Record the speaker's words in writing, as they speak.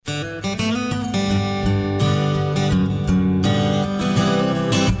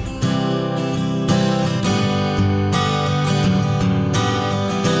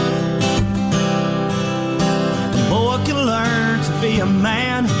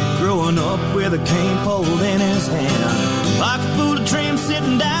Growing up with a cane pole in his hand, like a fool a dream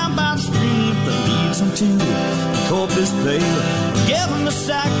sitting down by the stream that leads him to the Corpus Bay. Give him a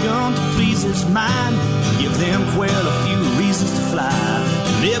shotgun to please his mind, give them quail a few reasons to fly.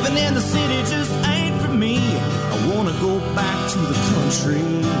 Living in the city just ain't for me, I wanna go back to the country.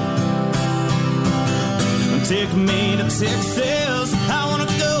 Take me to Texas, I wanna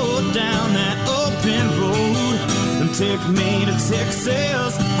go down that open road. And take me to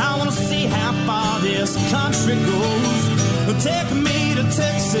Texas, I wanna see how far this country goes. Take me to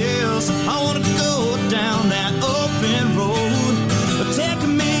Texas, I wanna go down that open road. Take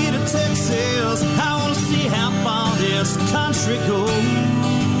me to Texas, I wanna see how far this country goes.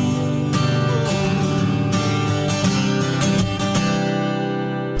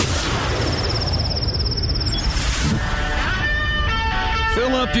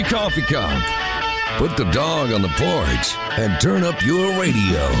 Fill up your coffee cup, put the dog on the porch, and turn up your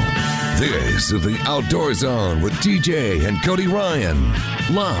radio. This is the Outdoor Zone with TJ and Cody Ryan,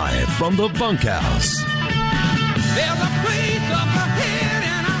 live from the Bunkhouse. There's a place up ahead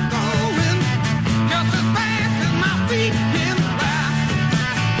and I'm going just as fast as my feet can fly.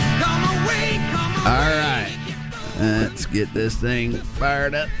 Come away. All right, let's get this thing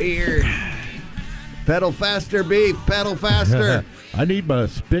fired up here. Pedal faster, beef, pedal faster. I need my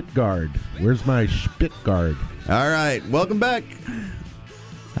spit guard. Where's my spit guard? All right, welcome back.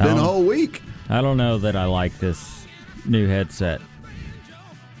 Been a whole week. I don't know that I like this new headset.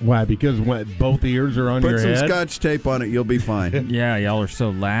 Why? Because both ears are on your head? Put some Scotch tape on it, you'll be fine. Yeah, y'all are so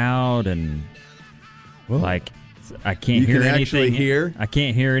loud and like I can't hear anything. You can actually hear? I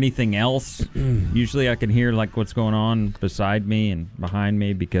can't hear anything else. Usually I can hear like what's going on beside me and behind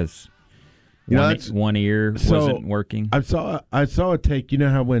me because one ear wasn't working. I saw a take. You know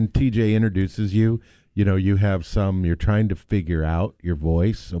how when TJ introduces you, you have you're trying to figure out your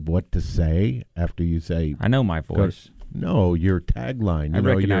voice of what to say after you say. I know my voice. No, your tagline. I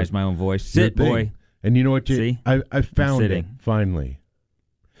recognize my own voice. Sit, boy. And you know what? See? I found it finally.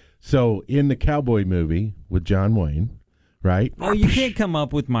 So in the cowboy movie with John Wayne, right? Oh, you can't come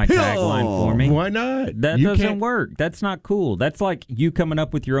up with my tagline for me. Why not? That doesn't work. That's not cool. That's like you coming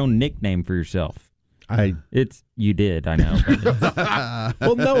up with your own nickname for yourself. You did, I know.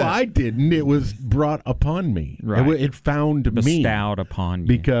 Well, no, I didn't. It was brought upon me. Right. It found me. Bestowed upon you.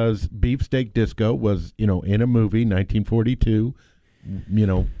 Because Beefsteak Disco was, in a movie, 1942.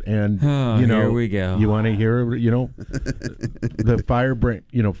 Here we go. You want to hear, the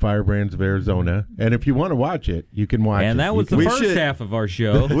Firebrands of Arizona, and if you want to watch it, you can watch it. And that was the first half of our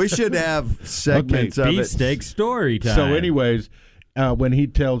show. We should have segments of Beefsteak story time. So, anyways, when he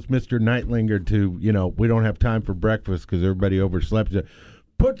tells Mr. Nightlinger to, we don't have time for breakfast because everybody overslept,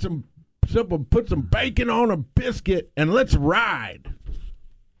 put some bacon on a biscuit and let's ride.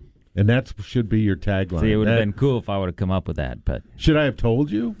 And that should be your tagline. See, it would have been cool if I would have come up with that, but should I have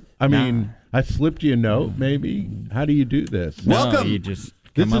told you? I mean, I slipped you a note, maybe. How do you do this? Welcome. You just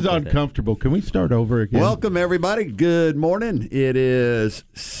this is uncomfortable. Can we start over again? Welcome, everybody. Good morning. It is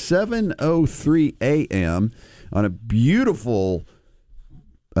 7:03 a.m. on a beautiful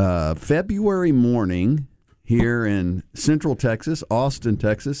February morning here in Central Texas, Austin,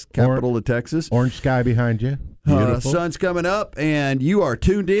 Texas, capital of Texas. Orange sky behind you. Sun's coming up, and you are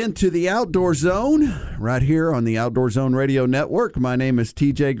tuned in to the Outdoor Zone right here on the Outdoor Zone Radio Network. My name is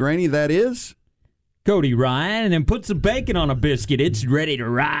TJ Graney. That is Cody Ryan, and put some bacon on a biscuit. It's ready to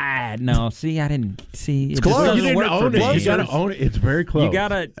ride. No, see, I didn't see. It's close. You didn't own it. You got to own it. It's very close.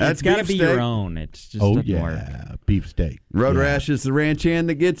 It's got to be your own. It's just doesn't work. Beefsteak. Road Rash is the ranch hand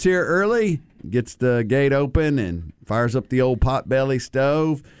that gets here early, gets the gate open, and fires up the old potbelly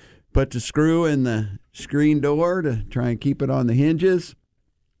stove. Put the screw in the screen door to try and keep it on the hinges.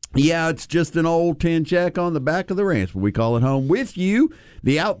 Yeah, it's just an old tin shack on the back of the ranch, but we call it home with you,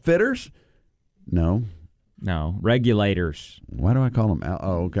 the outfitters. No, regulators. Why do I call them out?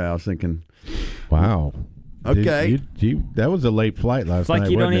 Oh, okay, I was thinking. Wow. Okay. That was a late flight last night. It's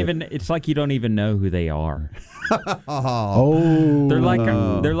like you don't even know who they are. Oh, they're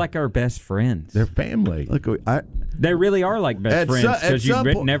like our best friends. They're family. Look, they really are like best friends because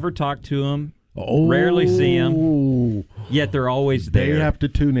you never talk to them, rarely see them. Yet they're always there. They have to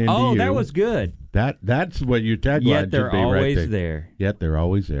tune in. Oh, that was good. That's what your tagline should be. Yet they're always right there. Yet they're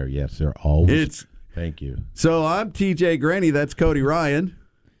always there. Yes, they're always. Thank you. So I'm TJ Graney. That's Cody Ryan.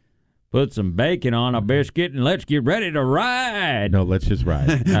 Put some bacon on a biscuit and let's get ready to ride. No, let's just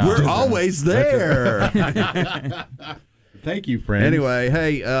ride. We're always there. Thank you, friend. Anyway,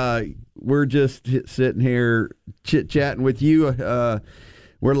 hey, we're just sitting here chit-chatting with you.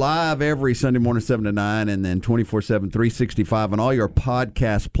 We're live every Sunday morning, 7 to 9, and then 24/7, 365 on all your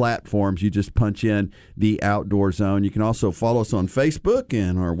podcast platforms. You just punch in The Outdoor Zone. You can also follow us on Facebook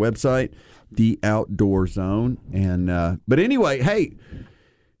and our website, The Outdoor Zone. And but anyway, hey,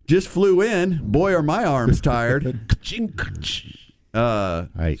 just flew in. Boy, are my arms tired. Hey,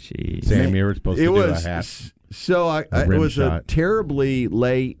 Sam, you were supposed to do a hat. So it was a terribly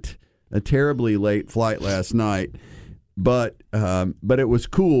late flight last night, but it was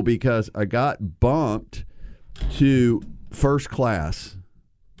cool because I got bumped to first class.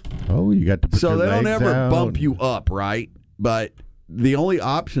 Oh, you got to put so your they don't legs ever out. bump you up, right? But the only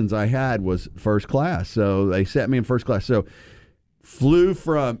options I had was first class, so they set me in first class. So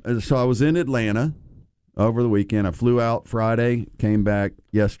I was in Atlanta over the weekend. I flew out Friday, came back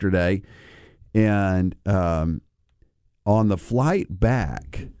yesterday. And on the flight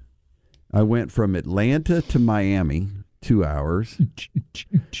back, I went from Atlanta to Miami, 2 hours,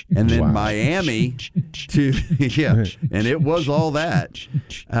 and then Miami to and it was all that,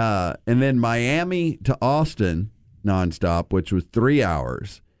 and then Miami to Austin nonstop, which was 3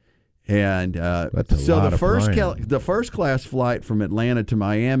 hours, and so the first class flight from Atlanta to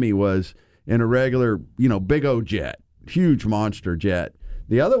Miami was in a regular, big old jet, huge monster jet.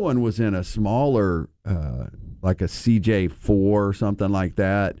 The other one was in a smaller, like a CJ4 or something like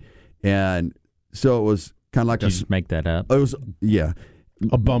that, and so it was kind of like Did you just make that up? It was, yeah,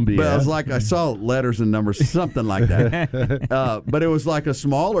 a Bumby. But it was like I saw letters and numbers, something like that. But it was like a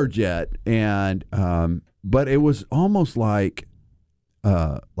smaller jet, and but it was almost like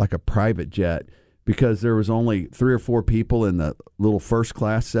a private jet because there was only 3 or 4 people in the little first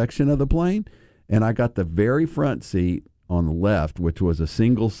class section of the plane, and I got the very front seat on the left, which was a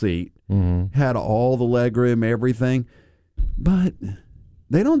single seat, had all the leg room, everything. But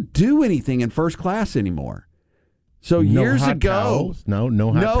they don't do anything in first class anymore. So years ago,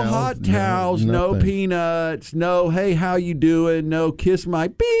 no hot towels, no peanuts, no, hey, how you doing? No, kiss my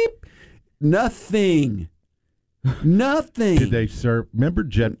beep. Nothing. Nothing. Did they serve? Remember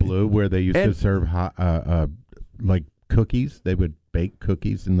JetBlue, where they used to serve hot, like cookies? They would bake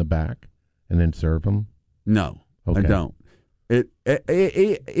cookies in the back and then serve them. No, okay. I don't.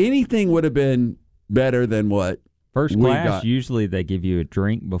 Anything would have been better than what First class, usually they give you a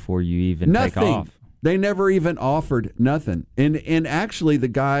drink before you even take off. They never even offered nothing. And actually, the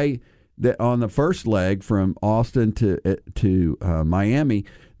guy that on the first leg from Austin to Miami,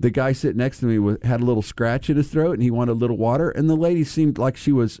 the guy sitting next to me had a little scratch in his throat, and he wanted a little water. And the lady seemed like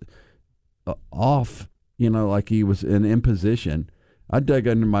she was off, like he was in imposition. I dug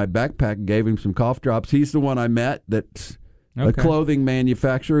under my backpack and gave him some cough drops. He's the one I met that's a clothing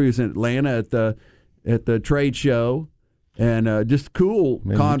manufacturer. He was in Atlanta at the trade show, and just cool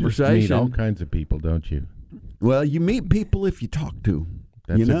conversation. You just meet all kinds of people, don't you? Well, you meet people if you talk to.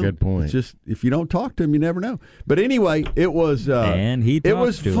 That's a good point. It's just if you don't talk to them, you never know. But anyway, it was and he it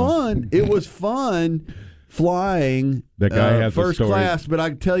was to fun. It was fun flying the guy has first class. But I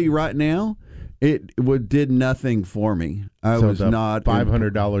can tell you right now, it did nothing for me. I was not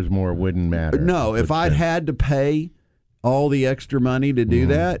 $500 more wouldn't matter. No, if I'd had to pay all the extra money to do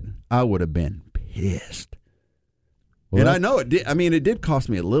that, I would have been pissed. Well, and I know it did. I mean, it did cost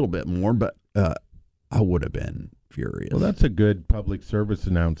me a little bit more, but I would have been furious. Well, that's a good public service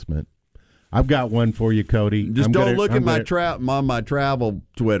announcement. I've got one for you, Cody. Just don't look at my on my travel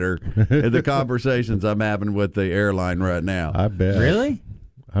Twitter at the conversations I'm having with the airline right now. I bet. Really?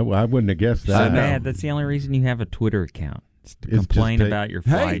 I wouldn't have guessed that. So bad. That's the only reason you have a Twitter account. To complain about your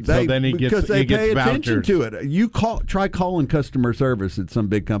flight. Hey, so then he gets, because they pay attention vouchers. to it. You try calling customer service at some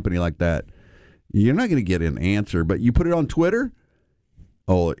big company like that. You're not going to get an answer, but you put it on Twitter.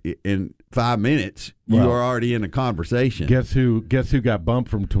 Oh, in 5 minutes, you are already in a conversation. Guess who got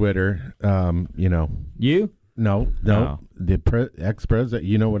bumped from Twitter? You? No. Oh. The ex-president.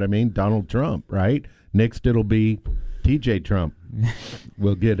 You know what I mean? Donald Trump, right? Next, it'll be TJ Trump.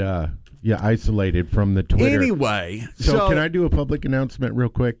 We'll get isolated from the Twitter. Anyway, so can I do a public announcement real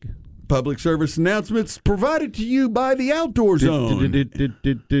quick? Public service announcements provided to you by the Outdoor Zone.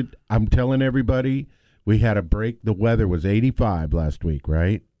 I'm telling everybody, we had a break. The weather was 85 last week,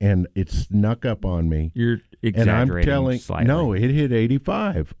 right? And it snuck up on me. You're exaggerating slightly. No, it hit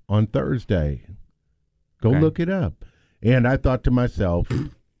 85 on Thursday. Go look it up. And I thought to myself,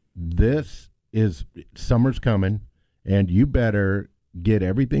 summer's coming, and you better get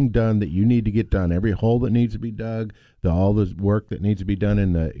everything done that you need to get done. Every hole that needs to be dug, all the work that needs to be done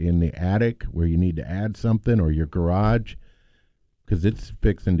in the attic where you need to add something, or your garage, because it's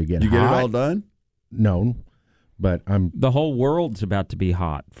fixing to get hot. You get it all done? No, but the whole world's about to be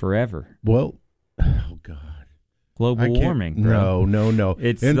hot forever. Well, oh God, global warming, bro. No.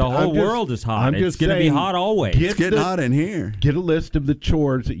 It's And the whole I'm just- world is hot. I'm It's just going to be saying, hot always. It's getting hot in here. Get a list of the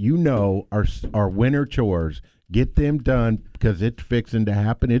chores that you know are winter chores. Get them done because it's fixing to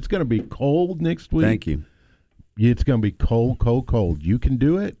happen. It's going to be cold next week. Thank you. It's going to be cold, cold, cold. You can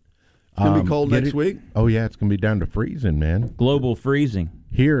do it. It's going to be cold next week? Oh, yeah. It's going to be down to freezing, man. Global freezing.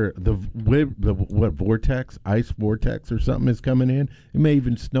 Here, the vortex, ice vortex or something is coming in. It may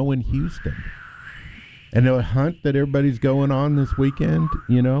even snow in Houston. And the hunt that everybody's going on this weekend,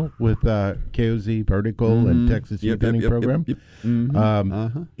 with KOZ Vertical and Texas Youth Hunting Program,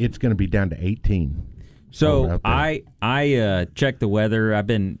 it's going to be down to 18. So I check the weather. I've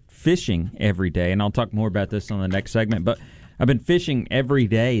been fishing every day, and I'll talk more about this on the next segment, but I've been fishing every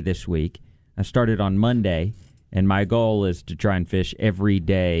day this week. I started on Monday, and my goal is to try and fish every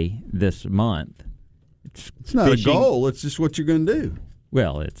day this month. It's not fishing. A goal. It's just what you're going to do.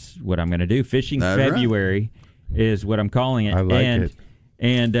 Well, it's what I'm going to do. Fishing That's February is what I'm calling it. I like it.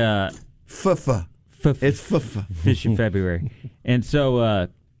 And Fufa. It's fufa. Fishing February. And so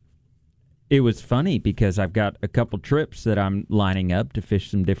it was funny because I've got a couple trips that I'm lining up to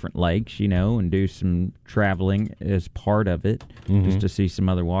fish some different lakes, and do some traveling as part of it, just to see some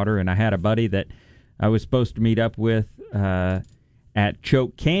other water. And I had a buddy that I was supposed to meet up with at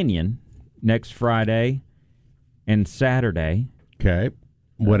Choke Canyon next Friday and Saturday. Okay.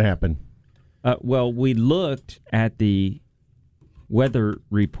 What happened? Well, we looked at the weather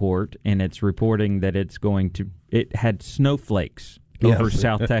report, and it's reporting that it had snowflakes over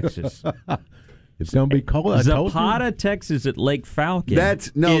South Texas. It's going to be cold. Zapata, Texas at Lake Falcon got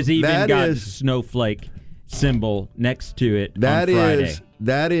snowflake symbol next to it on Friday.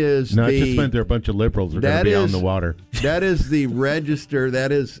 That is no, it just meant there are a bunch of liberals are going to be on the water. That is the register.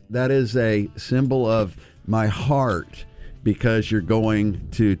 That is a symbol of my heart. Because you're going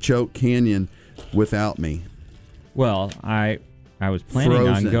to Choke Canyon without me. Well, I was planning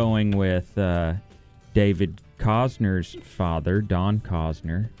on going with David Cosner's father, Don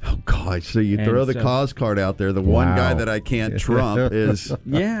Cosner. Oh, gosh. So you throw the Cos card out there. The one guy that I can't trump is...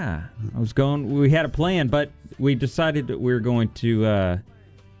 Yeah. We had a plan, but we decided that we were going to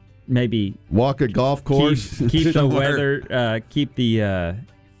maybe... walk a golf course. Keep the weather...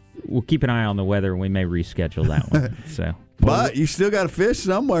 we'll keep an eye on the weather, and we may reschedule that one. So... But you still got to fish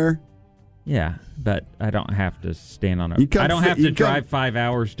somewhere. Yeah, but I don't have to stand on it. I don't have to drive 5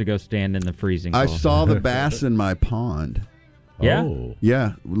 hours to go stand in the freezing cold. I saw the bass in my pond. Yeah? Oh.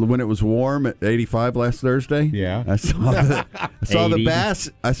 Yeah, when it was warm at 85 last Thursday. Yeah. I saw the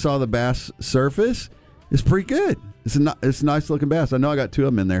bass. I saw the bass surface. It's pretty good. It's a nice looking bass. I know I got two of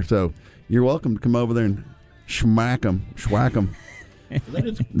them in there, so you're welcome to come over there and schwack them. Let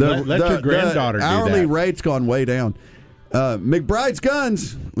your granddaughter do that. Hourly that. rate's gone way down. McBride's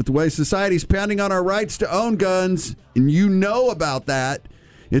Guns, with the way society's pounding on our rights to own guns, and you know about that,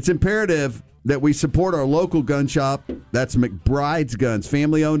 it's imperative that we support our local gun shop. That's McBride's Guns,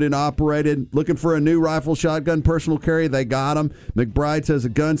 family-owned and operated. Looking for a new rifle, shotgun, personal carry? They got them. McBride's has a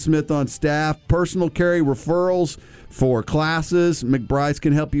gunsmith on staff. Personal carry referrals for classes. McBride's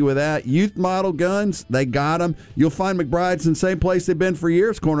can help you with that. Youth model guns, they got them. You'll find McBride's in the same place they've been for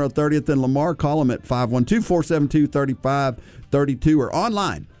years, corner of 30th and Lamar. Call them at 512-472-3532 or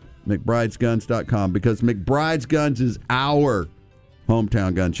online, McBride'sGuns.com, because McBride's Guns is our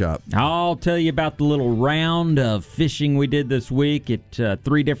hometown gun shop. I'll tell you about the little round of fishing we did this week at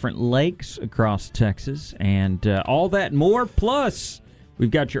 3 different lakes across Texas, and all that and more. Plus,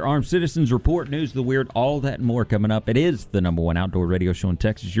 we've got your Armed Citizens Report, News of the Weird, all that and more coming up. It is the #1 outdoor radio show in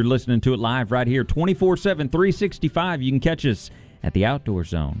Texas. You're listening to it live right here, 24/7, 365. You can catch us at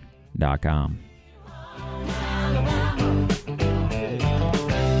theoutdoorzone.com.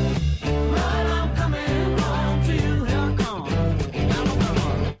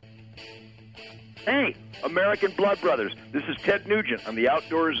 Hey, American Blood Brothers, this is Ted Nugent on the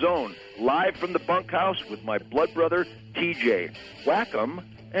Outdoor Zone, live from the Bunkhouse with my blood brother, TJ. Whack 'em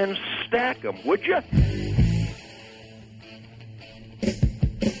and stack 'em, would you?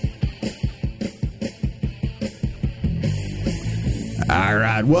 All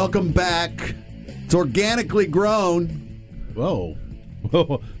right, welcome back. It's organically grown. Whoa.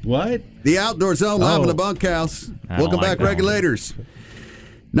 What? The Outdoor Zone live in the Bunkhouse. Welcome back, regulators.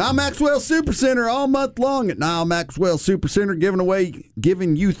 Now Maxwell Supercenter all month long at Nile Maxwell Supercenter,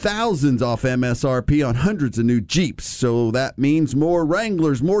 giving you thousands off MSRP on hundreds of new Jeeps. So that means more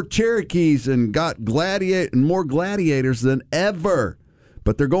Wranglers, more Cherokees, and more Gladiators than ever.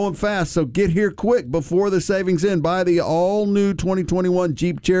 but they're going fast, so get here quick before the savings end. Buy the all-new 2021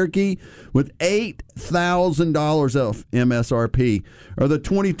 Jeep Cherokee with $8,000 off MSRP, or the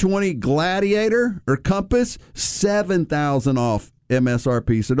 2020 Gladiator or Compass, $7,000 off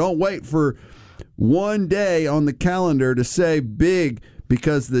MSRP. So don't wait for one day on the calendar to save big,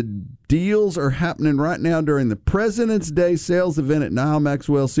 because the deals are happening right now during the President's Day sales event at Nile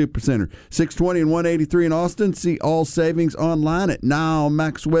Maxwell Supercenter. 620 and 183 in Austin. See all savings online at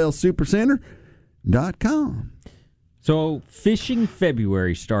NileMaxwellSupercenter.com. So fishing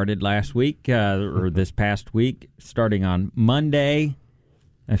February started last week, or this past week, starting on Monday.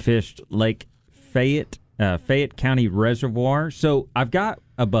 I fished Lake Fayette County Reservoir. So I've got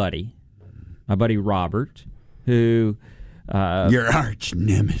my buddy Robert, who... your arch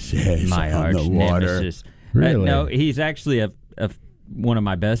nemesis. My arch nemesis. Really? No, he's actually one of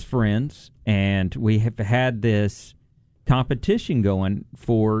my best friends, and we have had this competition going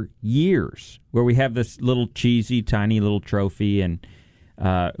for years where we have this little cheesy, tiny little trophy, and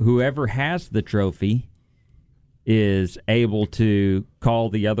whoever has the trophy is able to call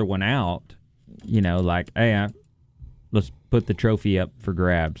the other one out, like, hey, let's put the trophy up for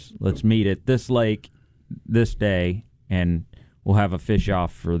grabs. Let's meet at this lake this day, and we'll have a fish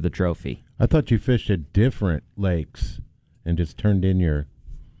off for the trophy. I thought you fished at different lakes and just turned in your...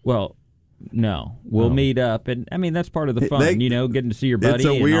 Well, no. We'll meet up, and, that's part of the fun, getting to see your buddy. It's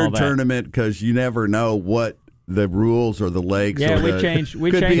a and weird all that. tournament because you never know what the rules or the lakes. Yeah, or we could changed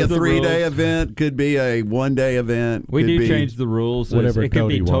be a the 3-day rules. event, could be a 1-day event. We do change the rules. Whatever it could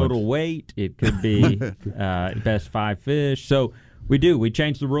Cody be total wants. weight. It could be best 5 fish. So we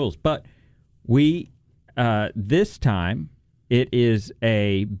change the rules. But we, this time, it is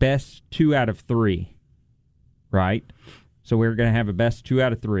a best 2 out of 3, right? So we're going to have a best 2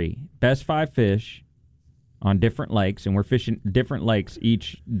 out of 3. Best 5 fish on different lakes, and we're fishing different lakes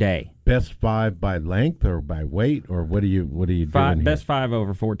each day. Best 5 by length or by weight, or what are you doing here? Best 5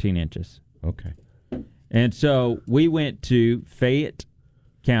 over 14 inches. Okay. And so we went to Fayette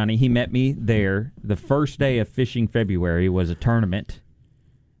County. He met me there. The first day of fishing February was a tournament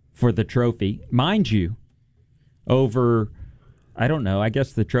for the trophy. Mind you, over, I don't know, I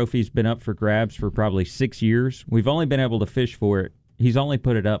guess the trophy's been up for grabs for probably 6 years. We've only been able to fish for it. He's only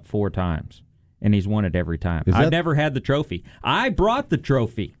put it up 4 times, and he's won it every time. I've never had the trophy. I brought the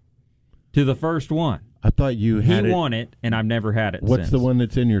trophy to the first one. I thought you had He won it, and I've never had it What's since. the one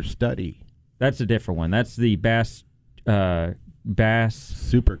that's in your study? That's a different one. That's the Bass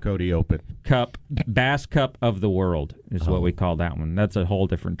Super Cody Open. Cup, Bass Cup of the World is what we call that one. That's a whole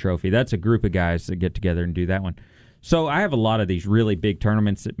different trophy. That's a group of guys that get together and do that one. So I have a lot of these really big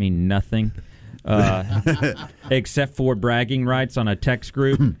tournaments that mean nothing except for bragging rights on a text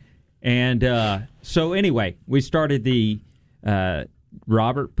group. And so anyway, we started the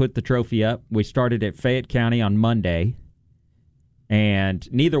Robert put the trophy up. We started at Fayette County on Monday,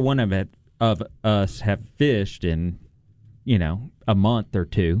 and neither one of us have fished in, a month or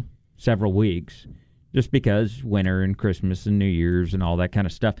two, several weeks, just because winter and Christmas and New Year's and all that kind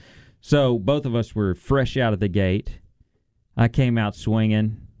of stuff. So both of us were fresh out of the gate. I came out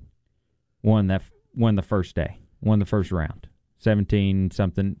swinging, won the first day, won the first round. 17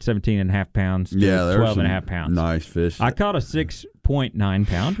 and a half pounds to 12 and a half pounds. Nice fish. I caught a 6.9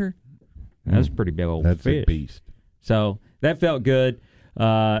 pounder. That's a pretty big old That's fish. a beast. So that felt good.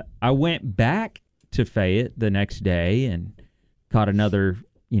 I went back to Fayette the next day and caught another,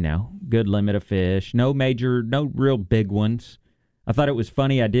 good limit of fish. No real big ones. I thought it was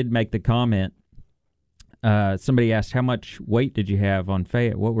funny. I did make the comment. Somebody asked, how much weight did you have on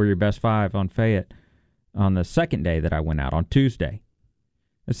Fayette? What were your best 5 on Fayette on the second day that I went out on Tuesday?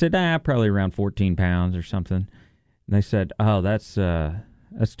 I said, probably around 14 pounds or something. And they said, oh, that's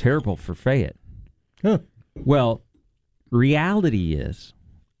terrible for Fayette. Huh. Well, reality is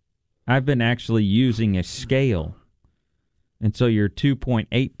I've been actually using a scale. And so your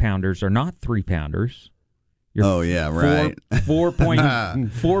 2.8 pounders are not 3 pounders. Your right.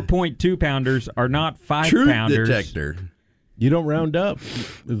 4.2 pounders are not 5 Truth pounders. detector. You don't round up,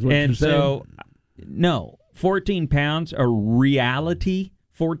 is what And you're saying. so, no, 14 pounds, a reality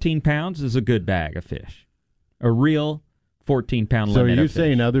 14 pounds is a good bag of fish. A real 14-pound So are limit you of fish.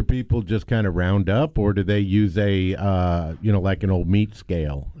 saying other people just kind of round up, or do they use a, like an old meat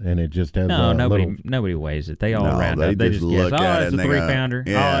scale, and it just has No, a nobody weighs it. They all No, round they up. They just just look guess, at it that's a and they go, 3-pounder.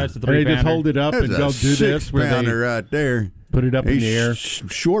 yeah. Oh, that's a And they 3-pounder. just hold it up There's and a go do this, where pounder they right there. put it up in He's the air.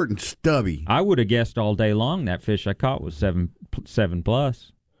 short and stubby. I would have guessed all day long that fish I caught was 7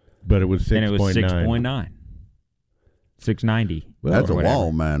 plus. But it was 6.9. And it was 6.9. 690. Well, That's a whatever.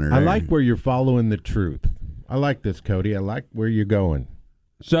 wall manner. I there. like where you're following the truth. I like this, Cody. I like where you're going.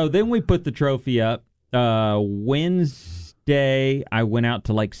 So then we put the trophy up. Wednesday, I went out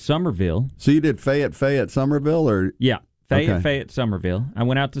to Lake Somerville. So you did Fayette, Somerville, or Yeah, Fayette, Somerville. I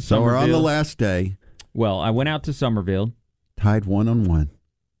went out to so Somerville. we're on the last day. Well, I went out to Somerville. Tied 1-1.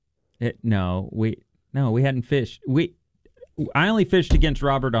 No, we hadn't fished. I only fished against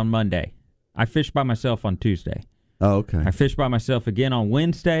Robert on Monday. I fished by myself on Tuesday. Oh, okay. I fished by myself again on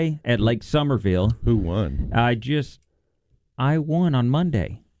Wednesday at Lake Somerville. Who won? I won on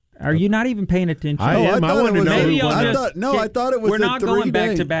Monday. Are you not even paying attention? I am. I want to know who won. I thought it was We're not going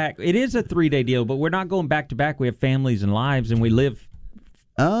back day. to back. It is a 3-day deal, but we're not going back to back. We have families and lives, and we live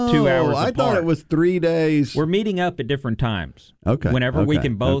 2 hours I apart. thought it was 3 days. We're meeting up at different times. Okay. Whenever we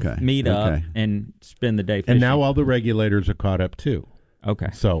can both meet up Okay. and spend the day fishing. And now all the regulators are caught up too. Okay.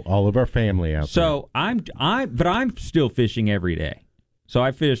 So all of our family out there. So I'm still fishing every day. So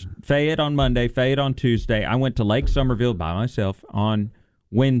I fished Fayette on Monday, Fayette on Tuesday. I went to Lake Somerville by myself on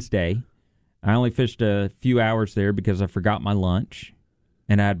Wednesday. I only fished a few hours there because I forgot my lunch,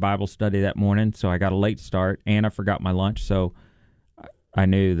 and I had Bible study that morning, so I got a late start, and I forgot my lunch, so I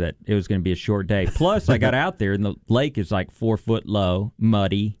knew that it was going to be a short day. Plus, I got out there, and the lake is like 4 foot low,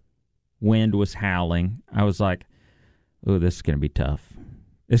 muddy, wind was howling. I was like, oh, this is going to be tough.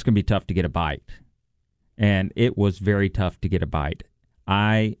 It's going to be tough to get a bite. And it was very tough to get a bite.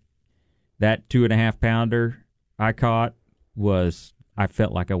 That 2.5 pounder I caught I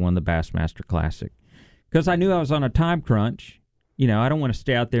felt like I won the Bassmaster Classic. Because I knew I was on a time crunch. You know, I don't want to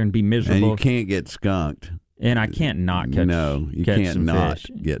stay out there and be miserable. And you can't get skunked. And I can't not catch No, you catch can't some not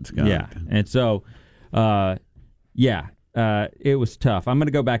fish. get skunked. Yeah. And so, it was tough. I'm going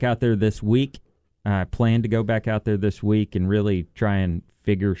to go back out there this week. I plan to go back out there this week and really try and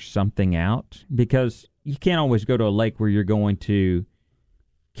figure something out. Because you can't always go to a lake where you're going to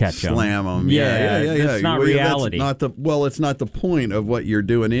catch them. Slam them. Yeah. It's not reality. It's not the point of what you're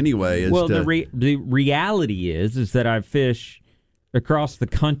doing anyway. The reality is that I fish across the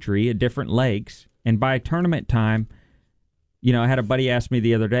country at different lakes, and by tournament time, you know, I had a buddy ask me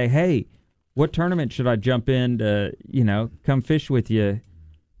the other day, hey, what tournament should I jump in to, you know, come fish with you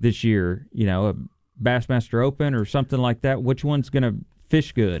this year? You know, a Bassmaster Open or something like that. Which one's going to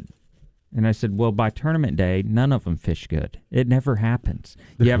fish good? And I said, well, by tournament day, none of them fish good. It never happens.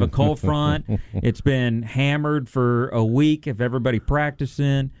 You have a cold front. It's been hammered for a week of everybody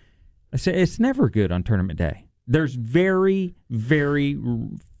practicing. I said, it's never good on tournament day. There's very, very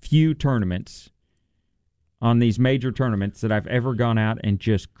few tournaments on these major tournaments that I've ever gone out and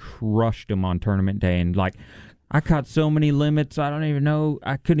just crushed them on tournament day. And, like, I caught so many limits, I don't even know.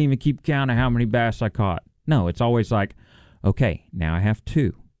 I couldn't even keep count of how many bass I caught. No, it's always like, okay, now I have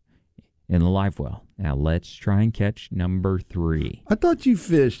 2. In the live well. Now let's try and catch number 3. I thought you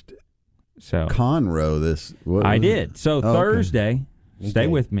fished Conroe I did. So Thursday, stay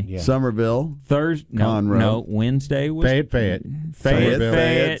with me. Yeah. Somerville. Conroe. No, Wednesday was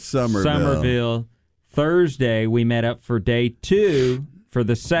Fayette, Somerville. Thursday we met up for day 2 for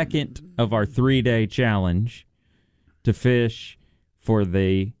the second of our 3-day challenge to fish for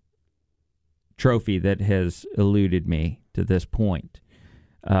the trophy that has eluded me to this point.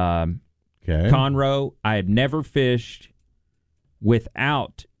 Conroe, I have never fished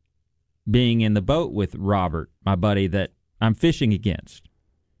without being in the boat with Robert, my buddy that I'm fishing against.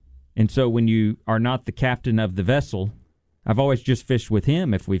 And so when you are not the captain of the vessel, I've always just fished with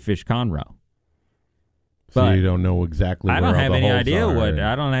him if we fish Conroe. So you don't know exactly where all the holes are.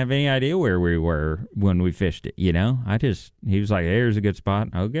 I don't have any idea where we were when we fished it, you know? He was like, hey, here's a good spot.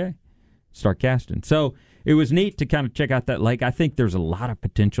 Okay. Start casting. So it was neat to kind of check out that lake. I think there's a lot of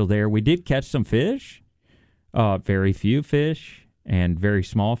potential there. We did catch some fish, very few fish and very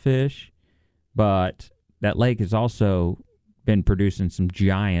small fish, but that lake has also been producing some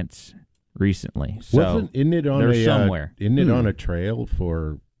giants recently. So isn't it on somewhere? Isn't it on a trail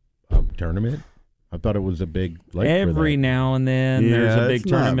for a tournament? I thought it was a big lake. Every now and then there's a big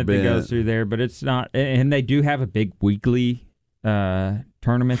tournament that goes through there, but it's not. And they do have a big weekly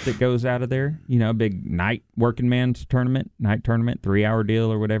tournament that goes out of there. You know, a big night working man's tournament, 3-hour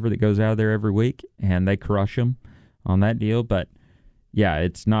deal or whatever that goes out of there every week, and they crush them on that deal. But yeah,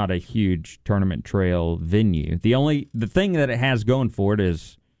 it's not a huge tournament trail venue. The thing that it has going for it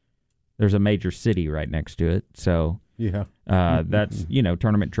is there's a major city right next to it. So yeah, that's, you know,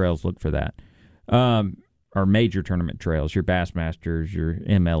 tournament trails look for that. Or major tournament trails, your Bassmasters, your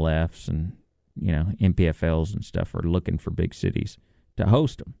MLFs, and, you know, MPFLs and stuff are looking for big cities to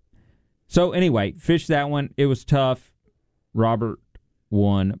host them. So anyway, fished that one. It was tough. Robert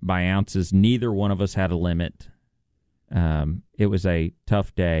won by ounces. Neither one of us had a limit. It was a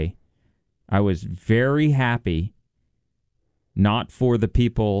tough day. I was very happy not for the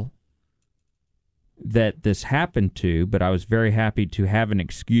people that this happened to, but I was very happy to have an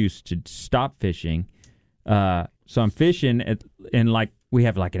excuse to stop fishing. So I'm fishing, and like we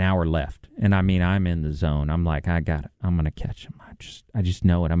have like an hour left, and I mean I'm in the zone. I'm like, I got it. I'm gonna catch him. I just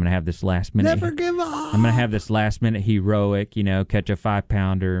know it. I'm gonna have this last minute. Never give up. I'm gonna have this last minute heroic, catch a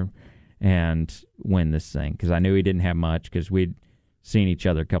 5-pounder and win this thing, because I knew he didn't have much, because we'd seen each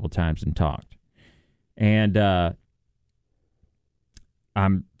other a couple times and talked. And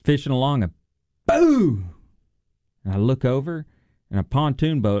I'm fishing along, and boom! And I look over, and a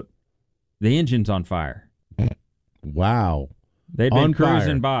pontoon boat, the engine's on fire. Wow. They'd been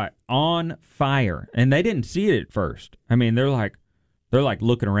cruising by on fire, and they didn't see it at first. I mean, they're like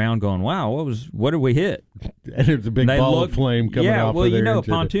looking around, going, "Wow, what did we hit?" And there's a big ball of flame coming off. Well, of their a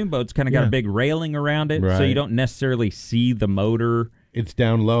pontoon boat's kind of got a big railing around it, so you don't necessarily see the motor. It's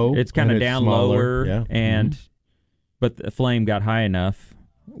down low. It's kind of down lower, yeah. But the flame got high enough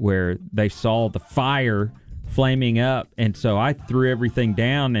where they saw the fire flaming up, and so I threw everything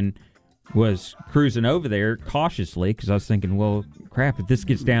down and was cruising over there cautiously, because I was thinking, well, crap, if this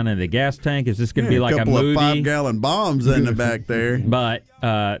gets down into the gas tank, is this going to be like a movie? A couple of 5-gallon bombs in the back there. But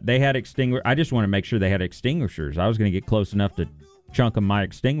they had extinguishers. I just want to make sure they had extinguishers. I was going to get close enough to chunk them my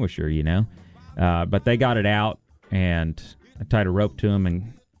extinguisher, But they got it out, and I tied a rope to them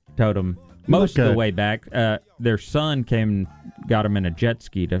and towed them most of the way back. Their son came and got them in a jet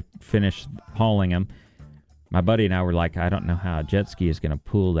ski to finish hauling them. My buddy and I were like, I don't know how a jet ski is going to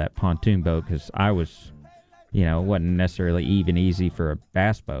pull that pontoon boat, because I was, wasn't necessarily even easy for a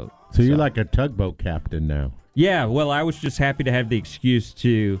bass boat. So you're like a tugboat captain now. Yeah, well, I was just happy to have the excuse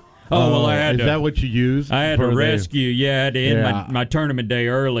to. I had to. Is that what you used? I had to rescue. I had to end my tournament day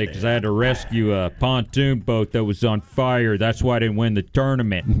early, because I had to rescue a pontoon boat that was on fire. That's why I didn't win the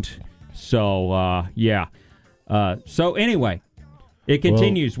tournament. So, so anyway. It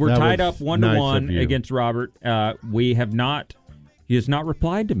continues. We're tied up 1-1 against Robert. He has not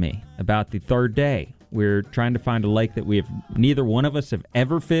replied to me about the third day. We're trying to find a lake that neither one of us have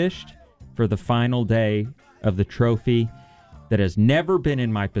ever fished for the final day of the trophy that has never been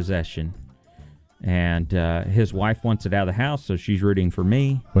in my possession. And his wife wants it out of the house, so she's rooting for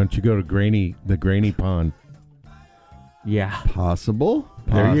me. Why don't you go to the Grainy Pond? Yeah. Possible.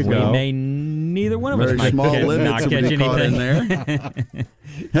 There you go. Neither one of us might not catch anything there.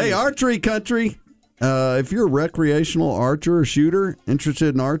 Hey, archery country. If you're a recreational archer or shooter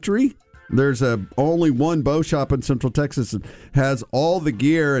interested in archery, there's only one bow shop in Central Texas that has all the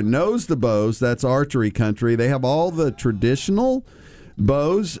gear and knows the bows. That's archery country. They have all the traditional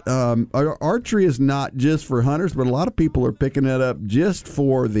bows. Archery is not just for hunters, but a lot of people are picking it up just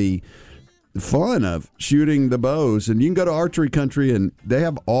for the fun of shooting the bows. And you can go to archery country, and they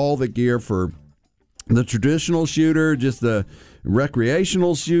have all the gear for the traditional shooter, just the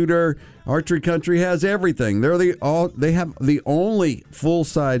recreational shooter. Archery country has everything. They have the only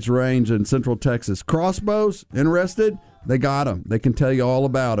full-size range in Central Texas. Crossbows, interested? They got them. They can tell you all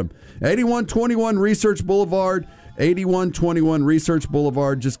about them. 8121 Research Boulevard. 8121 Research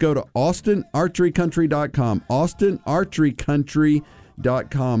Boulevard. Just go to AustinArcheryCountry.com.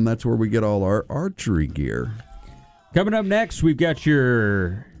 AustinArcheryCountry.com. That's where we get all our archery gear. Coming up next, we've got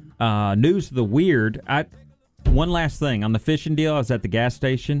your news of the weird. One last thing on the fishing deal. I was at the gas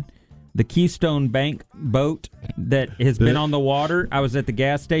station. The Keystone Bank boat that has been on the water. I was at the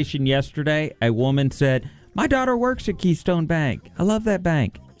gas station yesterday. A woman said, "My daughter works at Keystone Bank. I love that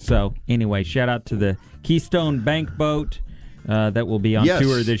bank." So anyway, shout out to the Keystone Bank boat that will be on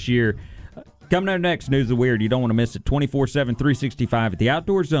tour this year. Coming up next, News of the Weird. You don't want to miss it. 24/7, 365 at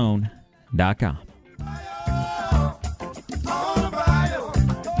theoutdoorzone.com.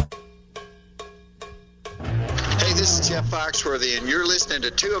 Hey, this is Jeff Foxworthy, and you're listening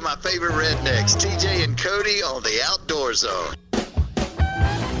to two of my favorite rednecks, TJ and Cody, on the Outdoor Zone.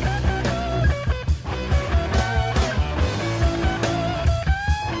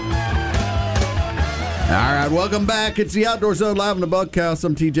 All right, welcome back. It's the Outdoor Zone live in the Bunkhouse.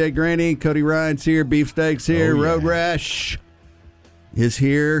 I'm TJ Graney. Cody Ryan's here. Beefsteak's here. Road Rash is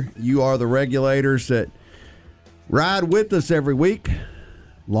here. You are the regulators that ride with us every week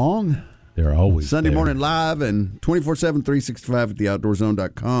long. They're always Sunday there. morning live and 24/7, 365 at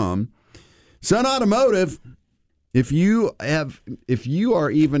theoutdoorzone.com. Sun Automotive, if you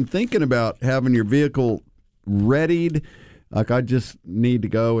are even thinking about having your vehicle readied, like I just need to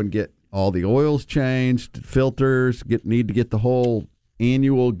go and get all the oils changed, filters, need to get the whole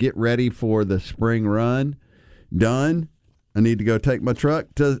annual get ready for the spring run done. I need to go take my truck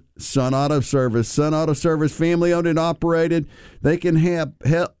to Sun Auto Service. Sun Auto Service, family owned and operated. They can help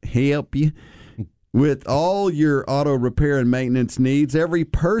you With all your auto repair and maintenance needs, every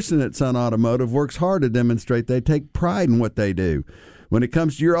person at Sun Automotive works hard to demonstrate they take pride in what they do. When it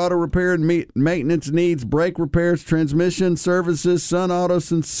comes to your auto repair and maintenance needs, brake repairs, transmission services, Sun Auto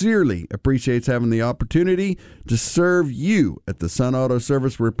sincerely appreciates having the opportunity to serve you at the Sun Auto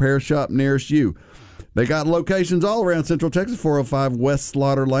Service Repair Shop nearest you. They got locations all around Central Texas, 405 West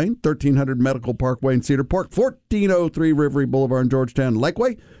Slaughter Lane, 1300 Medical Parkway in Cedar Park, 1403 Rivery Boulevard in Georgetown,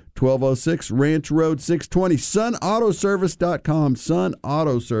 Lakeway, 1206 Ranch Road 620, sunautoservice.com,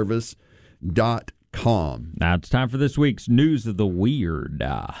 sunautoservice.com. Now it's time for this week's News of the Weird.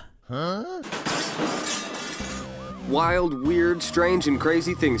 Wild, weird, strange, and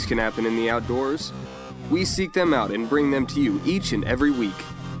crazy things can happen in the outdoors. We seek them out and bring them to you each and every week.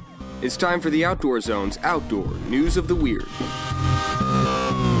 It's time for the Outdoor Zone's Outdoor News of the Weird.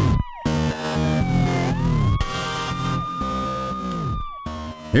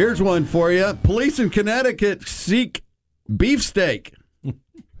 Here's one for you. Police in Connecticut seek beefsteak.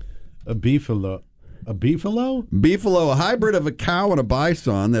 A beefalo? Beefalo, a hybrid of a cow and a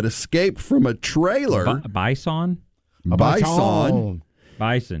bison that escaped from a trailer. Bison? Bison.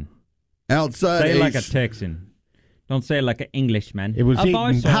 Bison. Outside. Say it like a Texan. Don't say it like an Englishman. It was a eating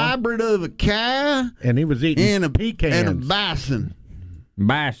bison. Hybrid of a cow and he was eating and pecans. And a bison.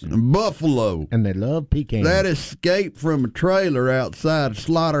 Bison. Buffalo. And they love pecans. That escaped from a trailer outside a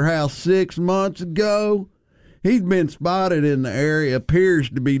slaughterhouse 6 months ago. He's been spotted in the area, appears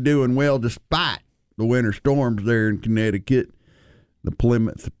to be doing well despite the winter storms there in Connecticut. The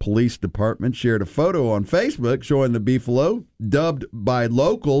Plymouth Police Department shared a photo on Facebook showing the beefalo, dubbed by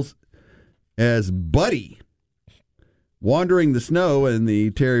locals as Buddy, wandering the snow in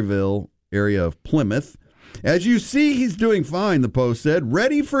the Terryville area of Plymouth. As you see, he's doing fine, the post said.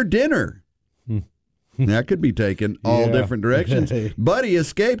 Ready for dinner. That could be taken all different directions. Buddy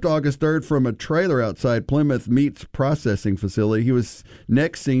escaped August 3rd from a trailer outside Plymouth Meats Processing Facility. He was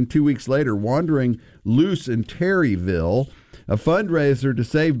next seen 2 weeks later wandering loose in Terryville. A fundraiser to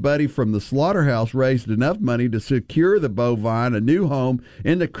save Buddy from the slaughterhouse raised enough money to secure the bovine a new home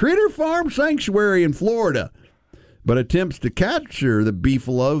in the Critter Farm Sanctuary in Florida. But attempts to capture the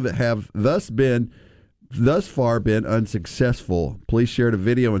beefalo that have thus far been unsuccessful. Police shared a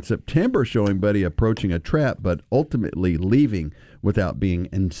video in September showing Buddy approaching a trap, but ultimately leaving without being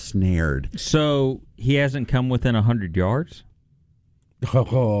ensnared. So he hasn't come within 100 yards?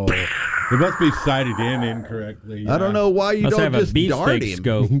 Oh, it must be sighted in incorrectly. I don't know why you Must don't have just a dart beefsteak him.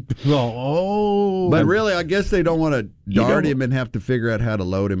 scope. But really, I guess they don't want to dart him and have to figure out how to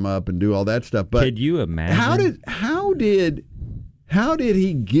load him up and do all that stuff. But could you imagine? How did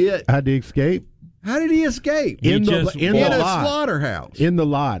he get? How did he escape? How did he escape? In a slaughterhouse. In the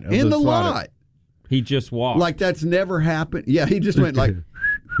lot. In the lot. He just walked. Like that's never happened. Yeah, he just went like.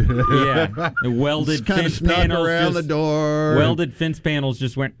 Yeah, the welded fence panels around the door. Welded fence panels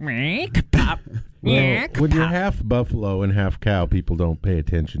just went pop. Well, when you're half buffalo and half cow, people don't pay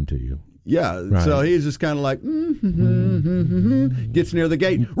attention to you. Yeah, right. So he's just kind of like gets near the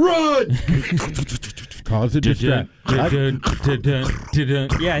gate, run. Cause a distraction.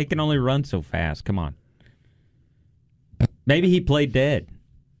 Yeah, he can only run so fast. Come on. Maybe he played dead.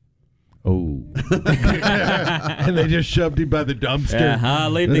 Oh. And they just shoved him by the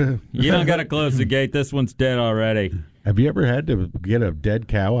dumpster. You don't got to close the gate. This one's dead already. Have you ever had to get a dead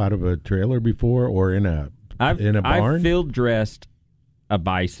cow out of a trailer before or in a barn? I've field dressed a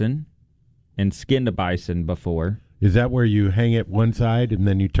bison and skinned a bison before. Is that where you hang it one side and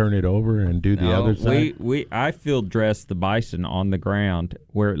then you turn it over and do the other side? I field dressed the bison on the ground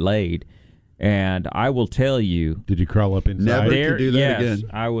where it laid. And I will tell you... Did you crawl up inside? Never to do that again.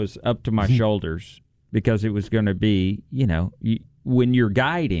 I was up to my shoulders because it was going to be, when you're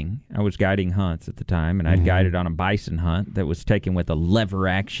guiding, I was guiding hunts at the time, and I'd guided on a bison hunt that was taken with a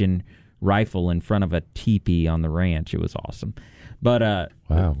lever-action rifle in front of a teepee on the ranch. It was awesome. But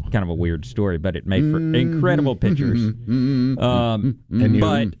wow, kind of a weird story, but it made for incredible pictures. And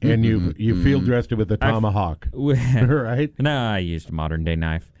you field dressed it with a tomahawk, right? No, I used a modern day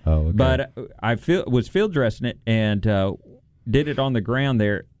knife. Oh, okay. But I was field dressing it and did it on the ground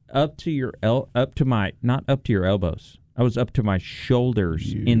there, not up to your elbows. I was up to my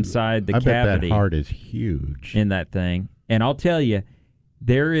shoulders inside the cavity. I bet that heart is huge in that thing. And I'll tell you,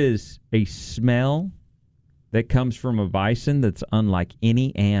 there is a smell that comes from a bison that's unlike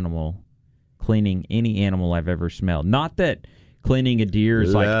any animal I've ever smelled. Not that cleaning a deer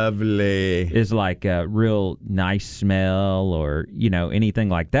is like a real nice smell or anything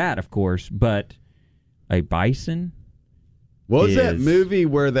like that, of course. But a bison. What was that movie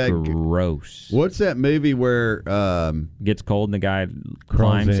where that gross? What's that movie where gets cold and the guy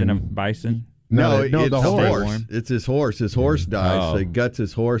climbs in a bison? No, the it's horse. Warm. It's his horse. His horse dies. So he guts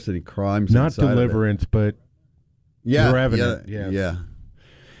his horse and he climbs Not inside Deliverance, but The Revenant. Yeah.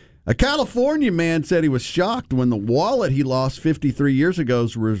 A California man said he was shocked when the wallet he lost 53 years ago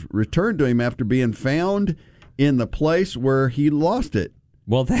was returned to him after being found in the place where he lost it.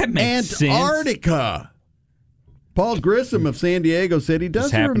 Well, that makes sense. Antarctica. Paul Grissom of San Diego said he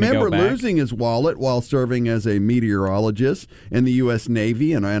doesn't happened to go remember back. losing his wallet while serving as a meteorologist in the U.S.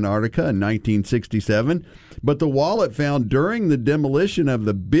 Navy in Antarctica in 1967. But the wallet found during the demolition of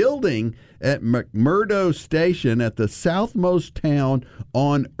the building at McMurdo Station at the southmost town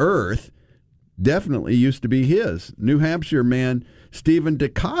on Earth definitely used to be his. New Hampshire man Stephen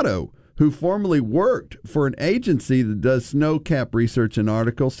Decado, who formerly worked for an agency that does snow cap research in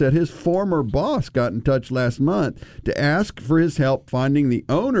Antarctica, said his former boss got in touch last month to ask for his help finding the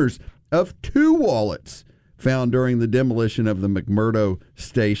owners of 2 wallets found during the demolition of the McMurdo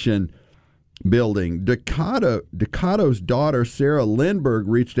Station building. Decado's daughter, Sarah Lindbergh,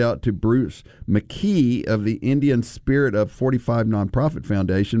 reached out to Bruce McKee of the Indian Spirit of 45 nonprofit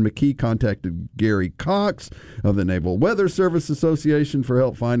foundation. McKee contacted Gary Cox of the Naval Weather Service Association for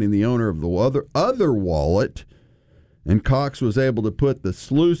help finding the owner of the other wallet, and Cox was able to put the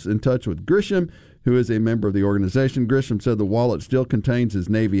sleuths in touch with Grisham, who is a member of the organization. Grisham said the wallet still contains his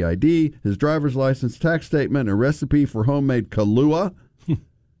Navy ID, his driver's license, tax statement, and a recipe for homemade Kahlua.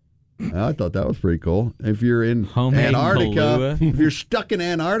 I thought that was pretty cool. If you're in Homemade Antarctica, Kahlua. if you're stuck in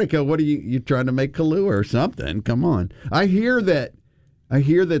Antarctica, what are you trying to make Kahlua or something? Come on. I hear that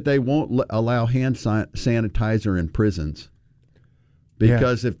they won't allow hand sanitizer in prisons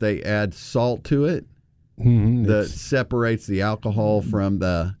because if they add salt to it, that separates the alcohol from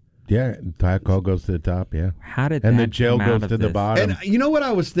the. Yeah, the alcohol goes to the top. Yeah, How did and that the gel come goes out of to the this? bottom. And you know what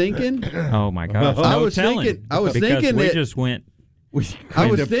I was thinking? Oh my gosh! I No was telling. thinking Because we that- just went. I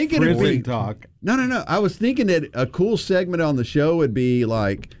was thinking it'd prison be talk. No. I was thinking that a cool segment on the show would be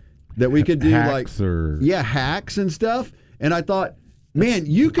like that we could do Hacks hacks and stuff. And I thought, man,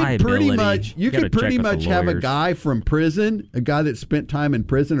 you could pretty liability. much have a lawyers. guy from prison, a guy that spent time in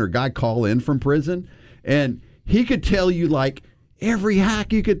prison, or a guy call in from prison, and he could tell you like every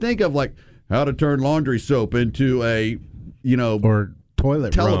hack you could think of, like how to turn laundry soap into a or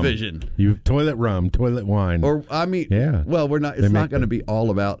toilet television. Rum. You toilet rum, toilet wine. Or I mean, yeah. Well, we're not. They It's make not going to them. be all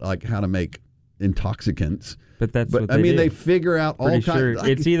about like how to make intoxicants. But that's But what I they mean, do. they figure out all Pretty kinds. sure Like,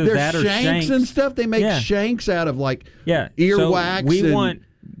 it's either there's that or shanks and shanks. stuff. They make Yeah. shanks out of like Yeah, earwax. So we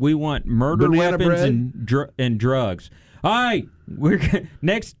and want murder banana weapons bread. and drugs. All right, we're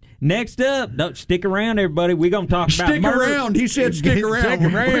next up. Don't stick around, everybody. We're gonna talk about Stick murder. around. He said, "Stick around."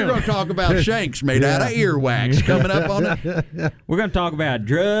 We're going to talk about shanks made out of earwax coming up on it. We're gonna talk about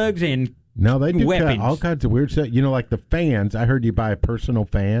drugs and No, they do weapons. all kinds of weird stuff. You know, like the fans. I heard you buy a personal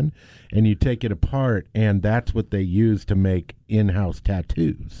fan and you take it apart, and that's what they use to make in-house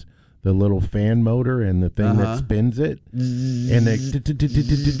tattoos. The little fan motor and the thing that spins it, and they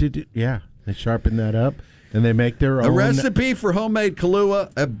they sharpen that up and they make their A own recipe for homemade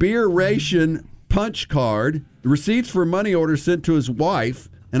Kahlua, a beer ration punch card, receipts for money orders sent to his wife,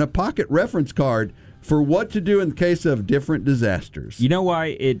 and a pocket reference card for what to do in case of different disasters. You know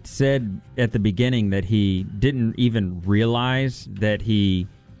why it said at the beginning that he didn't even realize that he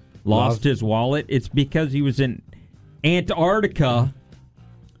lost his wallet? It's because he was in Antarctica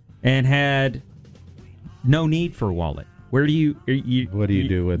and had no need for a wallet. Where do you What do you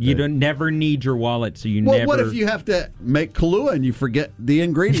do with you it? don't never need your wallet, so you Well, never. what if you have to make Kahlua and you forget the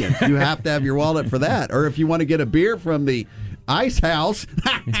ingredients? You have to have your wallet for that. Or if you want to get a beer from the ice house,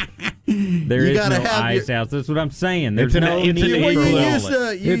 there you is gotta no have ice house. That's what I'm saying. There's It's an- no it's an need well, for a you igloo. use wallet.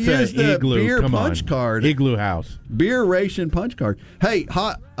 the, you It's use an the igloo. beer Come punch on. card. Igloo house. Beer ration punch card. Hey,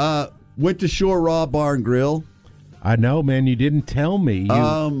 went to Shore Raw Bar and Grill. I know, man. You didn't tell me.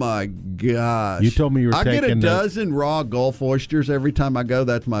 Oh my gosh! You told me you were I get a taking the- dozen raw Gulf oysters every time I go.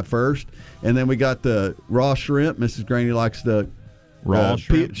 That's my first, and then we got the raw shrimp. Mrs. Graney likes the Raw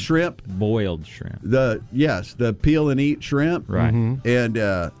shrimp? shrimp. Boiled shrimp. The peel and eat shrimp. Right. And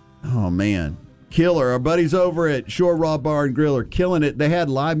oh man, killer! Our buddies over at Shore Raw Bar and Grill are killing it. They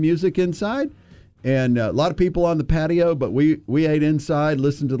had live music inside, and a lot of people on the patio. But we ate inside,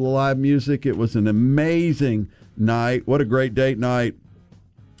 listened to the live music. It was an amazing night. What a great date night.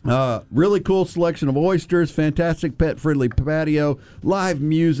 Really cool selection of oysters, fantastic pet-friendly patio, live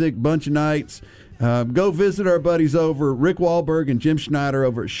music, bunch of nights. Go visit our buddies over, Rick Wahlberg and Jim Schneider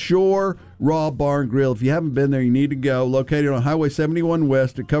over at Shore Raw Bar and Grill. If you haven't been there, you need to go. Located on Highway 71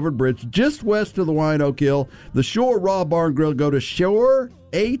 West at Covered Bridge, just west of the Winoak Hill. The Shore Raw Bar and Grill. Go to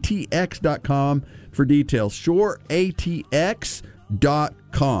shoreatx.com for details.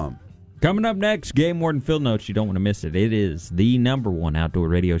 shoreatx.com. Coming up next, Game Warden Field Notes. You don't want to miss it. It is the #1 outdoor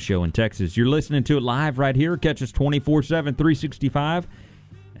radio show in Texas. You're listening to it live right here. Catch us 24/7, 365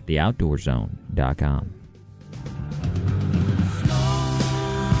 at theoutdoorzone.com.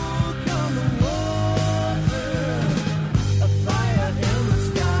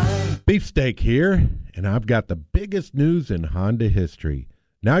 Beefsteak here, and I've got the biggest news in Honda history.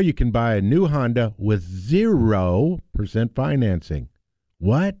 Now you can buy a new Honda with 0% financing.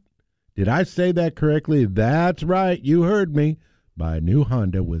 What? Did I say that correctly? That's right. You heard me. Buy a new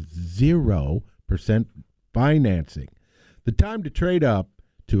Honda with 0% financing. The time to trade up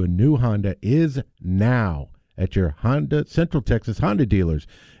to a new Honda is now at your Honda Central Texas Honda dealers.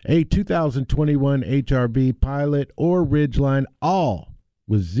 A 2021 HRV Pilot or Ridgeline, all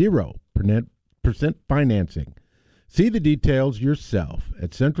with 0% financing. See the details yourself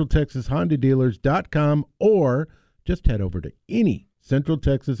at CentralTexasHondaDealers.com or just head over to any Central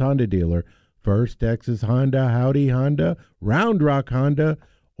Texas Honda dealer, First Texas Honda, Howdy Honda, Round Rock Honda,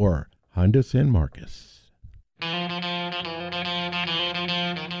 or Honda San Marcos.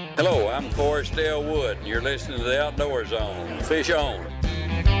 Hello, I'm Forrest Dale Wood, and you're listening to the Outdoor Zone. Fish on.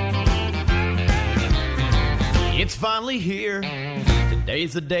 It's finally here.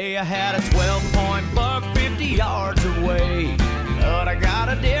 Today's the day I had a 12-point buck 50 yards away. But I got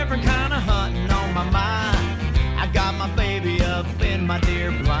a different kind of hunting on my mind. I got my baby up in my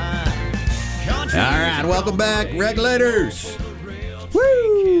deer blind. All right, welcome back, regulators.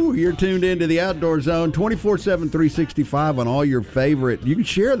 Woo! You're tuned into the Outdoor Zone 24/7, 365 on all your favorite. You can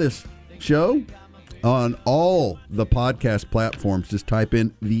share this show on all the podcast platforms. Just type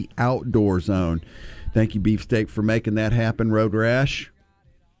in the Outdoor Zone. Thank you, Beefsteak, for making that happen, Road Rash.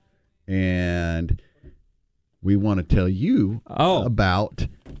 And we want to tell you about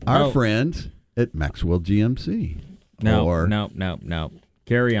our friends at Maxwell GMC. No.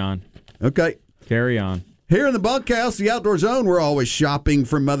 Carry on. Okay. Carry on. Here in the Bunkhouse, the Outdoor Zone, we're always shopping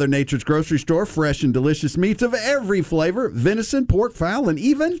from Mother Nature's grocery store. Fresh and delicious meats of every flavor. Venison, pork, fowl, and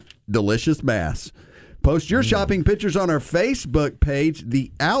even delicious bass. Post your shopping pictures on our Facebook page,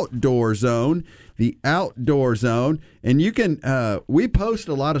 The Outdoor Zone. The Outdoor Zone. And you can, we post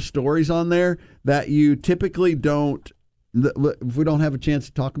a lot of stories on there that you typically don't, if we don't have a chance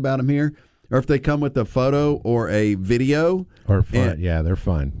to talk about them here, or if they come with a photo or a video. Or fun. Yeah, they're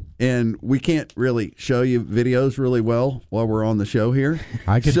fun. And we can't really show you videos really well while we're on the show here.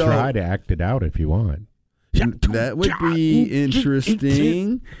 I could try to act it out if you want. That would be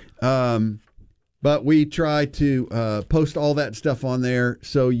interesting. But we try to post all that stuff on there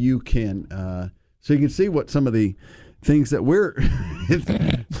so you can see what some of the things that we're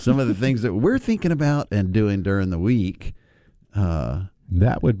thinking about and doing during the week.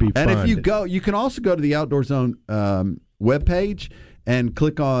 That would be fun. And if you go, you can also go to the Outdoor Zone webpage and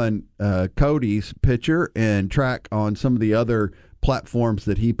click on Cody's picture and track on some of the other platforms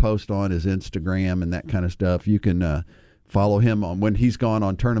that he posts on his Instagram and that kind of stuff. You can follow him on when he's gone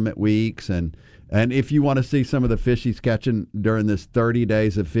on tournament weeks. And if you want to see some of the fish he's catching during this 30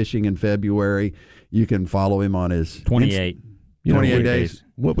 days of fishing in February, you can follow him on his 28 days.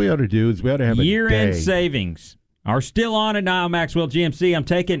 What we ought to do is we ought to have a year-end day. savings are still on at Nile Maxwell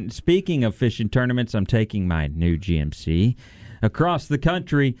GMC. Speaking of fishing tournaments, I'm taking my new GMC across the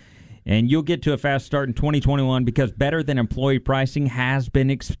country, and you'll get to a fast start in 2021 because better than employee pricing has been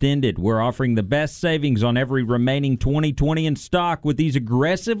extended. We're offering the best savings on every remaining 2020 in stock with these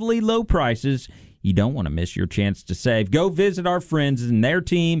aggressively low prices. You don't want to miss your chance to save. Go visit our friends and their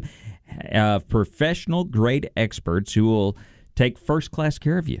team of professional-grade experts who will take first-class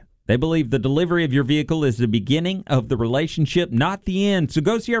care of you. They believe the delivery of your vehicle is the beginning of the relationship, not the end. So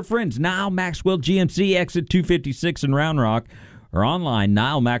go see our friends, Nile Maxwell GMC, exit 256 in Round Rock, or online,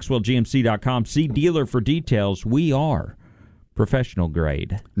 NileMaxwellGMC.com. See dealer for details. We are professional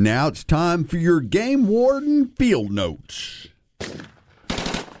grade. Now it's time for your Game Warden Field Notes.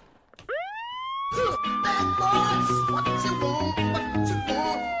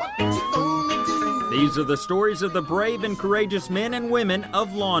 These are the stories of the brave and courageous men and women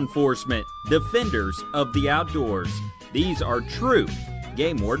of law enforcement, defenders of the outdoors. These are true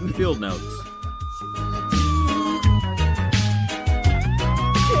Game Warden Field Notes.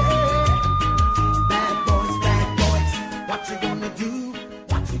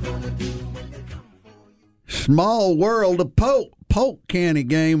 Small world of Polk County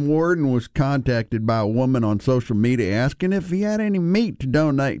Game Warden was contacted by a woman on social media asking if he had any meat to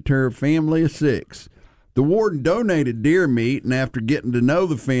donate to her family of 6. The warden donated deer meat, and after getting to know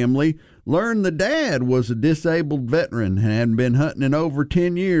the family, learned the dad was a disabled veteran and hadn't been hunting in over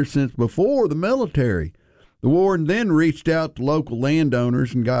 10 years since before the military. The warden then reached out to local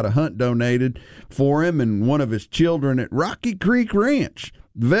landowners and got a hunt donated for him and one of his children at Rocky Creek Ranch.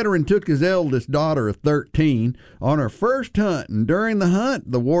 The veteran took his eldest daughter of 13 on her first hunt, and during the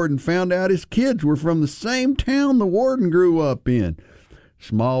hunt, the warden found out his kids were from the same town the warden grew up in.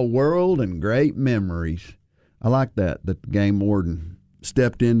 Small world and great memories. I like that the game warden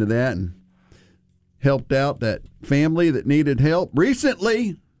stepped into that and helped out that family that needed help.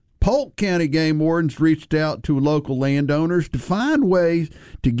 Recently, Polk County game wardens reached out to local landowners to find ways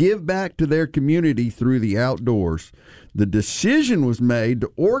to give back to their community through the outdoors. The decision was made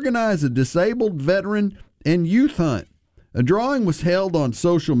to organize a disabled veteran and youth hunt. A drawing was held on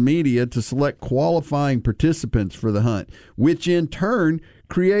social media to select qualifying participants for the hunt, which in turn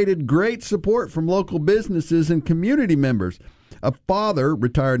created great support from local businesses and community members. A father,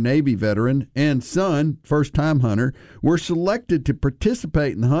 retired Navy veteran, and son, first-time hunter, were selected to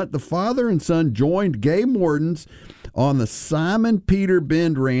participate in the hunt. The father and son joined game wardens on the Simon Peter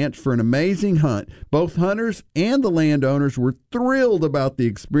Bend Ranch for an amazing hunt. Both hunters and the landowners were thrilled about the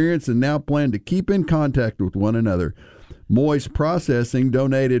experience and now plan to keep in contact with one another. Moy's Processing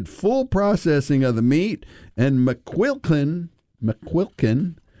donated full processing of the meat, and McQuilkin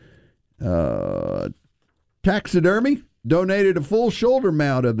Taxidermy donated a full shoulder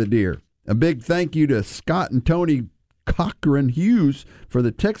mount of the deer. A big thank you to Scott and Tony Cochran Hughes for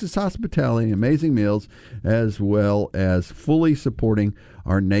the Texas hospitality and amazing meals, as well as fully supporting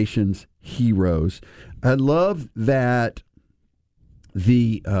our nation's heroes. I love that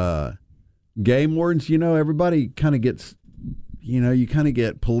the game wardens, everybody kind of gets, you kind of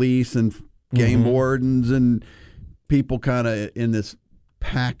get police and game wardens and people kind of in this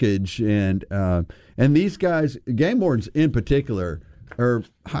package, and these guys, game wardens in particular, are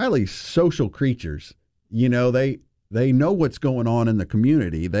highly social creatures. They know what's going on in the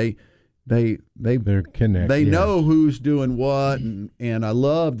community. They're connected. They know who's doing what, and I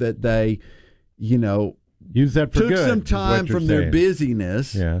love that they, use that for took good, some time from their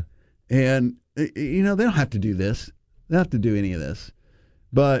busyness. Yeah, and they don't have to do this. They don't have to do any of this.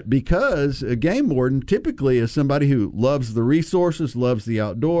 But because a game warden typically is somebody who loves the resources, loves the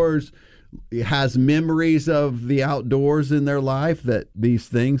outdoors, has memories of the outdoors in their life, that these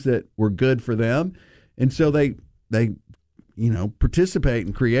things that were good for them. And so they participate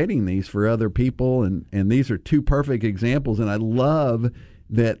in creating these for other people. And these are two perfect examples. And I love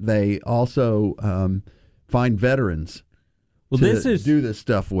that they also find veterans to do this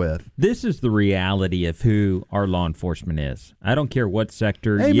stuff with. This is the reality of who our law enforcement is. I don't care what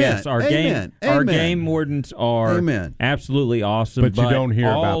sector. Amen. Yes, our game wardens are absolutely awesome. But you don't hear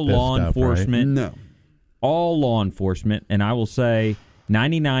about this law stuff, enforcement. Right? No, all law enforcement, and I will say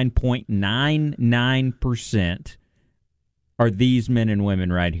 99.99% are these men and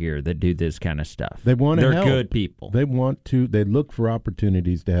women right here that do this kind of stuff. They want to help. They're good people. They want to. They look for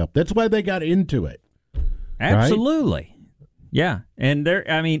opportunities to help. That's why they got into it. Absolutely. Right? Yeah, and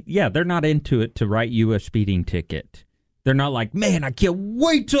they're not into it to write you a speeding ticket. They're not like, man, I can't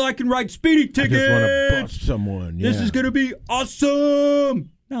wait till I can write speeding tickets. I just want to bust someone. Yeah. This is going to be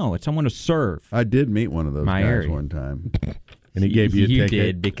awesome. No, it's someone to serve. I did meet one of those guys one time. And he gave you a ticket. You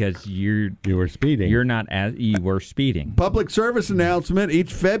did, because you were speeding. You were speeding. Public service announcement: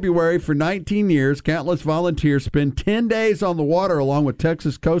 each February for 19 years, countless volunteers spend 10 days on the water along the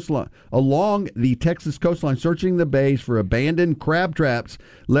Texas coastline, searching the bays for abandoned crab traps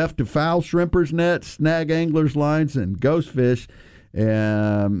left to foul shrimpers' nets, snag anglers' lines, and ghost fish,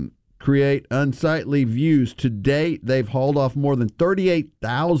 create unsightly views. To date, they've hauled off more than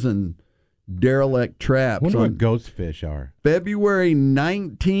 38,000 derelict traps. I wonder what ghost fish are. February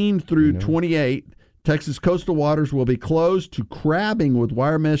 19 through 28, Texas coastal waters will be closed to crabbing with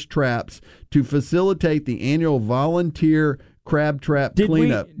wire mesh traps to facilitate the annual volunteer crab trap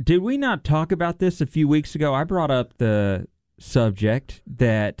cleanup. Did we not talk about this a few weeks ago? I brought up the subject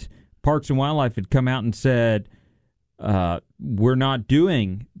that Parks and Wildlife had come out and said, we're not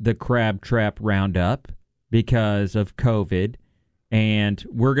doing the crab trap roundup because of COVID, and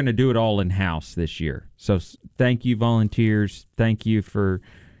we're going to do it all in-house this year. So thank you, volunteers. Thank you for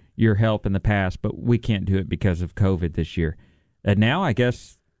your help in the past, but we can't do it because of COVID this year. And now, I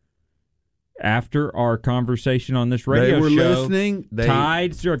guess, after our conversation on this radio show,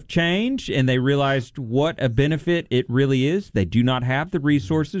 tides have changed, and they realized what a benefit it really is. They do not have the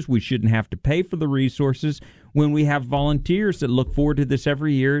resources. We shouldn't have to pay for the resources when we have volunteers that look forward to this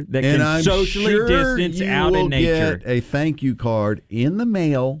every year that can socially distance out in nature. Get a thank you card in the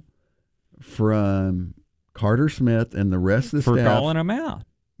mail from Carter Smith and the rest of the staff. For calling them out.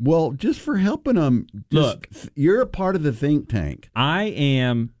 Well, just for helping them. Look, you're a part of the think tank. I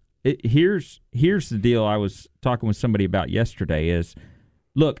am here's the deal I was talking with somebody about yesterday is,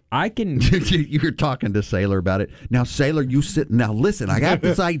 look, I can... You're talking to Sailor about it. Now, Sailor, you sit... Now, listen, I got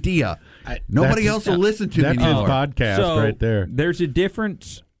this idea. Nobody else will listen to me anymore. That's his podcast right there. There's a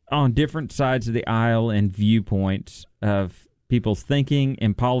difference on different sides of the aisle and viewpoints of people's thinking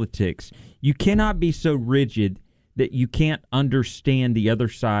and politics. You cannot be so rigid that you can't understand the other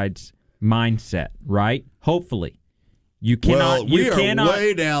side's mindset, right? Hopefully. You cannot. Well, we are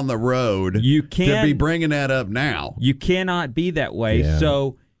way down the road. You can't to be bringing that up now. You cannot be that way. Yeah.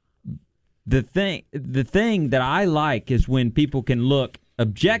 So the thing that I like is when people can look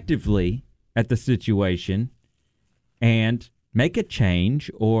objectively at the situation and make a change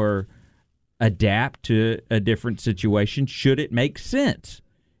or adapt to a different situation should it make sense.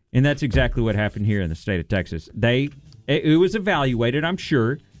 And that's exactly what happened here in the state of Texas. It was evaluated, I'm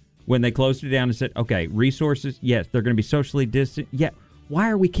sure, when they closed it down and said, okay, resources, yes, they're going to be socially distant. Yeah, why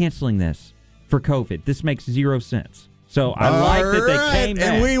are we canceling this for COVID? This makes 0 sense. So I like that they came back.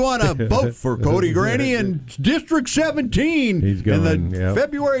 And we want to vote for Cody Graney in District 17 He's going, in the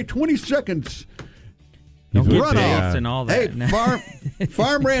February 22nd Don't get runoff. dates and all that. Hey,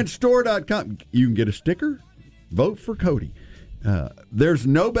 farmranchstore.com. You can get a sticker. Vote for Cody. There's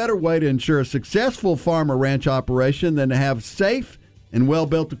no better way to ensure a successful farm or ranch operation than to have safe and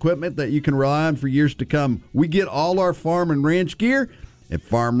well-built equipment that you can rely on for years to come. We get all our farm and ranch gear at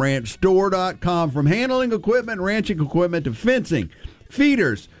farmranchstore.com. From handling equipment, ranching equipment, to fencing,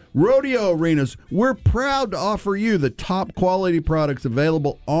 feeders, rodeo arenas, we're proud to offer you the top quality products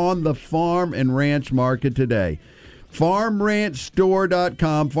available on the farm and ranch market today.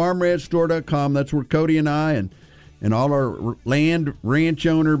 Farmranchstore.com, farmranchstore.com. That's where Cody and I and all our land ranch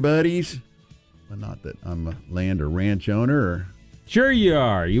owner buddies, well, not that I'm a land or ranch owner or... Sure you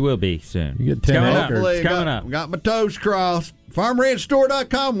are. You will be soon. You get 10 acres. It's coming up. Got my toes crossed.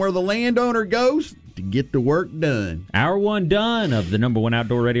 FarmRanchStore.com, where the landowner goes to get the work done. Hour one done of the #1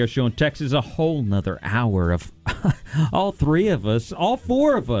 outdoor radio show in Texas. A whole nother hour of all three of us, all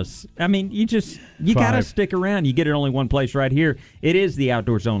four of us. I mean, you got to stick around. You get it only one place right here. It is the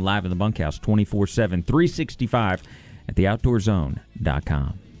Outdoor Zone live in the Bunkhouse 24/7, 365 at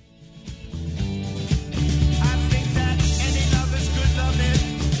theoutdoorzone.com.